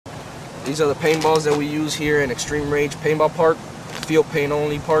These are the paintballs that we use here in Extreme Range Paintball Park, field paint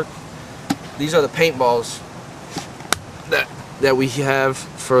only park. These are the paintballs that we have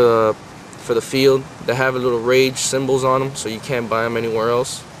for the field. They have a little Rage symbols on them, so you can't buy them anywhere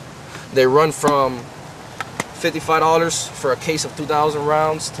else. They run from $55 for a case of 2,000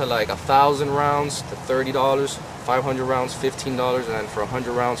 rounds to like 1,000 rounds to $30, 500 rounds $15, and then for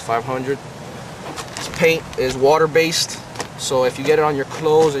 100 rounds $500. This paint is water-based, so if you get it on your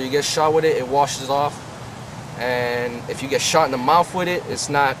clothes or you get shot with it, it washes off. And if you get shot in the mouth with it, it's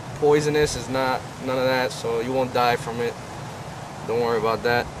not poisonous, it's not none of that, so you won't die from it. Don't worry about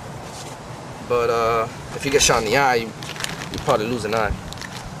that. But if you get shot in the eye, you probably lose an eye.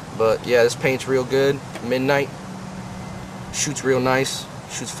 But yeah, this paint's real good. Midnight. Shoots real nice.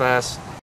 Shoots fast.